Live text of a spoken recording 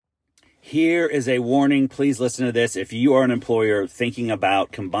Here is a warning. Please listen to this. If you are an employer thinking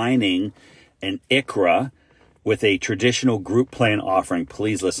about combining an ICHRA with a traditional group plan offering,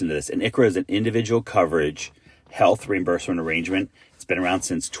 please listen to this. An ICHRA is an individual coverage health reimbursement arrangement. It's been around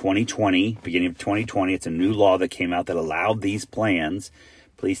since 2020, beginning of 2020. It's a new law that came out that allowed these plans.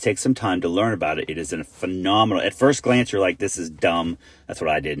 Please take some time to learn about it. It is a phenomenal. At first glance, you're like, this is dumb. That's what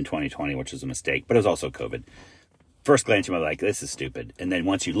I did in 2020, which was a mistake, but it was also COVID. First glance, you're like, this is stupid. And then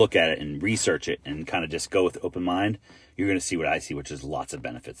once you look at it and research it and kind of just go with open mind, you're going to see what I see, which is lots of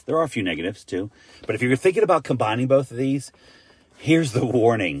benefits. There are a few negatives too. But if you're thinking about combining both of these, here's the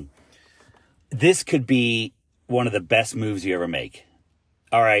warning. This could be one of the best moves you ever make.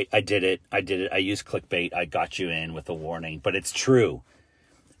 All right, I did it. I used clickbait. I got you in with a warning, but it's true.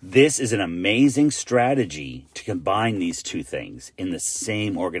 This is an amazing strategy to combine these two things in the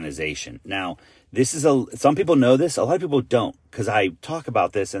same organization. Now, some people know this, a lot of people don't, because I talk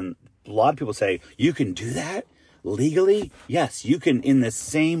about this and a lot of people say, you can do that legally? Yes, you can, in the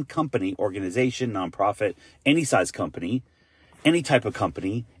same company, organization, nonprofit, any size company, any type of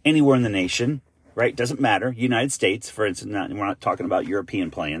company, anywhere in the nation, right? Doesn't matter. United States, for instance, we're not talking about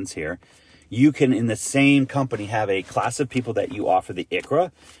European plans here. You can, in the same company, have a class of people that you offer the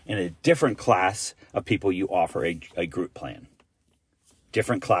ICHRA and a different class of people you offer a group plan.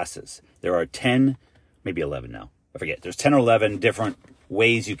 Different classes. There are 10, maybe 11 now. I forget. There's 10 or 11 different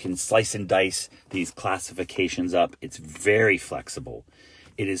ways you can slice and dice these classifications up. It's very flexible.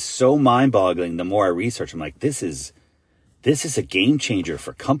 It is so mind-boggling. The more I research, I'm like, this is a game changer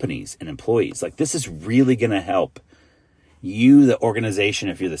for companies and employees. Like, this is really going to help you, the organization,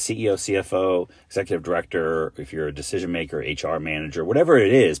 if you're the CEO, CFO, executive director, if you're a decision maker, HR manager, whatever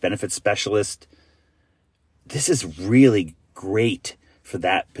it is, benefits specialist. This is really great for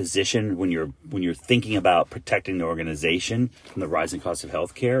that position when you're thinking about protecting the organization from the rising cost of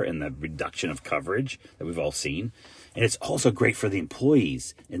healthcare and the reduction of coverage that we've all seen. And it's also great for the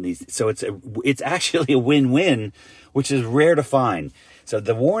employees in these. So it's actually a win-win, which is rare to find. So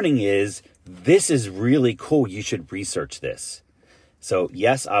the warning is, this is really cool. You should research this. So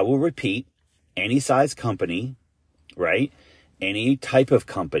yes, I will repeat, any size company, right? Any type of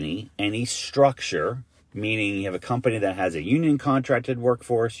company, any structure, meaning you have a company that has a union contracted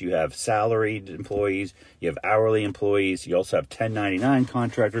workforce, you have salaried employees, you have hourly employees, you also have 1099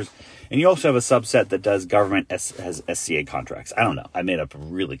 contractors, and you also have a subset that does government has SCA contracts. I don't know. I made up a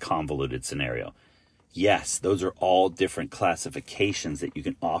really convoluted scenario. Yes, those are all different classifications that you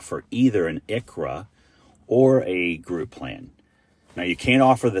can offer either an ICHRA or a group plan. Now, you can't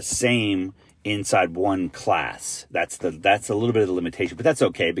offer the same inside one class. That's a little bit of the limitation, but that's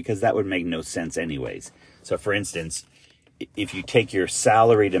okay because that would make no sense anyways. So, for instance, if you take your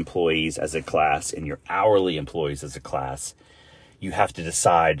salaried employees as a class and your hourly employees as a class, you have to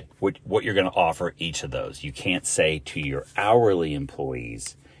decide what you're going to offer each of those. You can't say to your hourly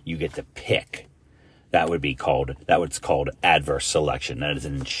employees, you get to pick. What's called adverse selection. That is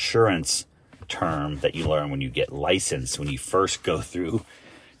an insurance term that you learn when you get licensed, when you first go through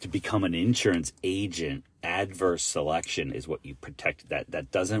to become an insurance agent. Adverse selection is what you protect.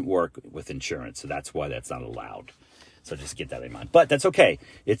 That doesn't work with insurance, so that's why that's not allowed. So just get that in mind. But that's okay.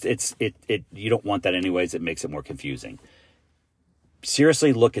 You don't want that anyways. It makes it more confusing.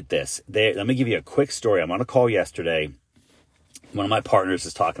 Seriously, look at this. Let me give you a quick story. I'm on a call yesterday. One of my partners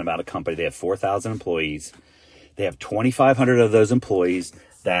is talking about a company. They have 4,000 employees. They have 2,500 of those employees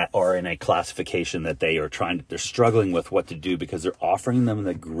that are in a classification that they're struggling with what to do because they're offering them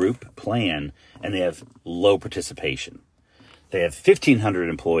the group plan and they have low participation. They have 1,500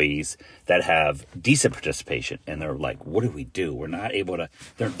 employees that have decent participation and they're like, what do we do? We're not able to,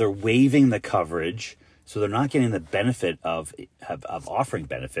 they're waiving the coverage. So they're not getting the benefit of offering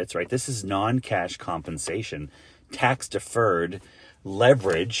benefits, right? This is non-cash compensation. Tax deferred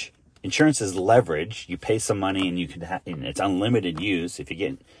leverage. Insurance is leverage. You pay some money and and it's unlimited use. If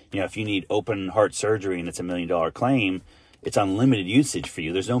you need open heart surgery and it's $1 million claim, it's unlimited usage for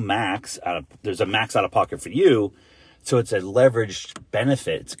you. There's a max out of pocket for you. So it's a leveraged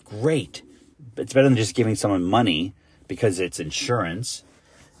benefit. It's great. It's better than just giving someone money because it's insurance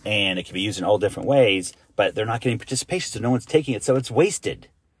and it can be used in all different ways, but they're not getting participation. So no one's taking it. So it's wasted.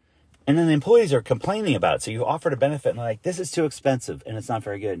 And then the employees are complaining about it. So you offered a benefit and they're like, this is too expensive and it's not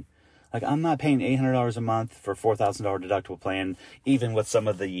very good. Like, I'm not paying $800 a month for a $4,000 deductible plan, even with some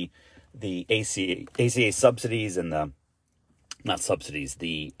of the ACA subsidies and the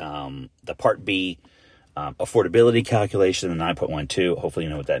Part B affordability calculation, the 9.12. Hopefully you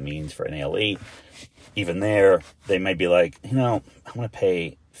know what that means for NALE. Even there, they might be like, I want to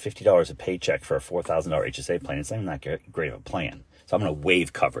pay $50 a paycheck for a $4,000 HSA plan. It's not even that great of a plan. So I'm going to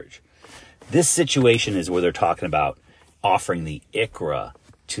waive coverage. This situation is where they're talking about offering the ICHRA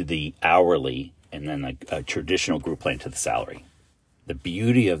to the hourly and then a traditional group plan to the salary. The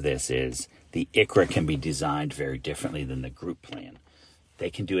beauty of this is the ICHRA can be designed very differently than the group plan. They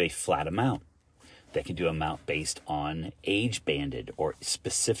can do a flat amount. They can do amount based on age banded or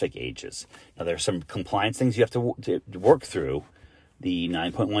specific ages. Now, there are some compliance things you have to work through. The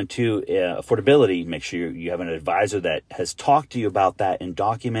 9.12 affordability, make sure you have an advisor that has talked to you about that and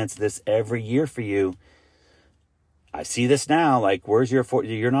documents this every year for you. I see this now, like, where's your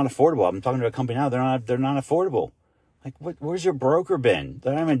you're not affordable. I'm talking to a company now, they're not affordable. Like, where's your broker been?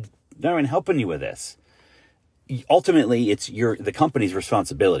 They're not even helping you with this. Ultimately, it's the company's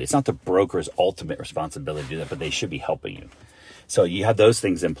responsibility. It's not the broker's ultimate responsibility to do that, but they should be helping you. So you have those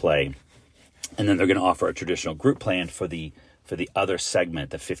things in play. And then they're going to offer a traditional group plan for the other segment,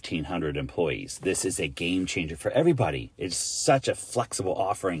 the 1,500 employees. This is a game changer for everybody. It's such a flexible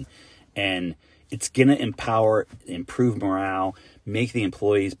offering, and it's going to improve morale, make the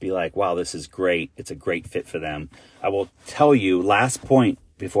employees be like, wow, this is great. It's a great fit for them. I will tell you, last point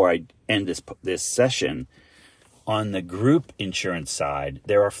before I end this session, on the group insurance side,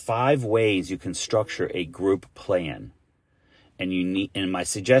 there are 5 ways you can structure a group plan. And my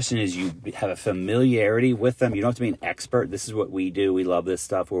suggestion is you have a familiarity with them. You don't have to be an expert. This is what we do. We love this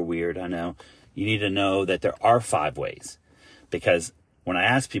stuff. We're weird, I know. You need to know that there are 5 ways. Because when I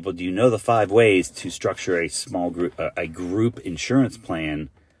ask people, do you know the 5 ways to structure a small group, a group insurance plan,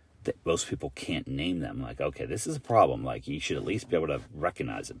 that most people can't name them. Like, okay, this is a problem. Like, you should at least be able to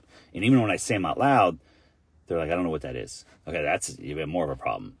recognize them. And even when I say them out loud, they're like, I don't know what that is. Okay, that's even more of a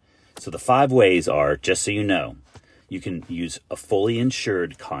problem. So the 5 ways are, just so you know, you can use a fully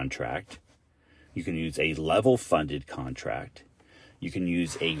insured contract. You can use a level-funded contract. You can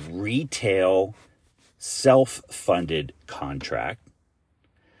use a retail self-funded contract.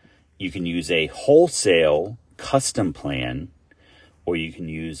 You can use a wholesale custom plan, or you can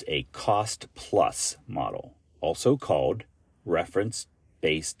use a cost-plus model, also called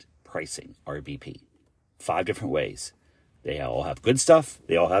reference-based pricing, RBP. 5 different ways. They all have good stuff.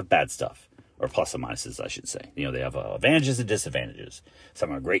 They all have bad stuff, or plus and minuses, I should say. You know, they have advantages and disadvantages.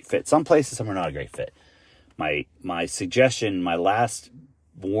 Some are a great fit some places, some are not a great fit. My suggestion, my last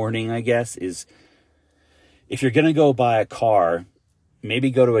warning, I guess, is if you're going to go buy a car, maybe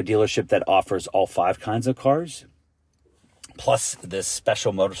go to a dealership that offers all 5 kinds of cars, plus this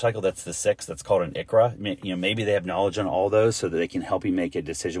special motorcycle that's the 6th, that's called an ICHRA. You know, maybe they have knowledge on all those so that they can help you make a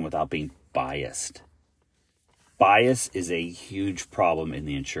decision without being biased. Bias is a huge problem in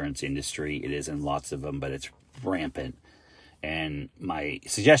the insurance industry. It is in lots of them, but it's rampant. And my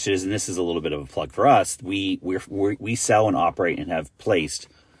suggestion is, and this is a little bit of a plug for us, we sell and operate and have placed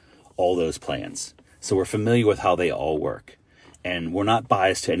all those plans. So we're familiar with how they all work. And we're not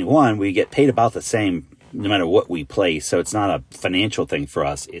biased to anyone. We get paid about the same no matter what we place. So it's not a financial thing for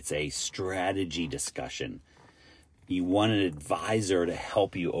us. It's a strategy discussion. You want an advisor to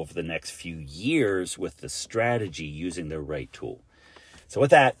help you over the next few years with the strategy using the right tool. So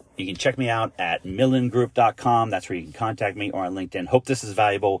with that, you can check me out at millengroup.com. That's where you can contact me, or on LinkedIn. Hope this is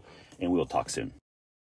valuable, and we will talk soon.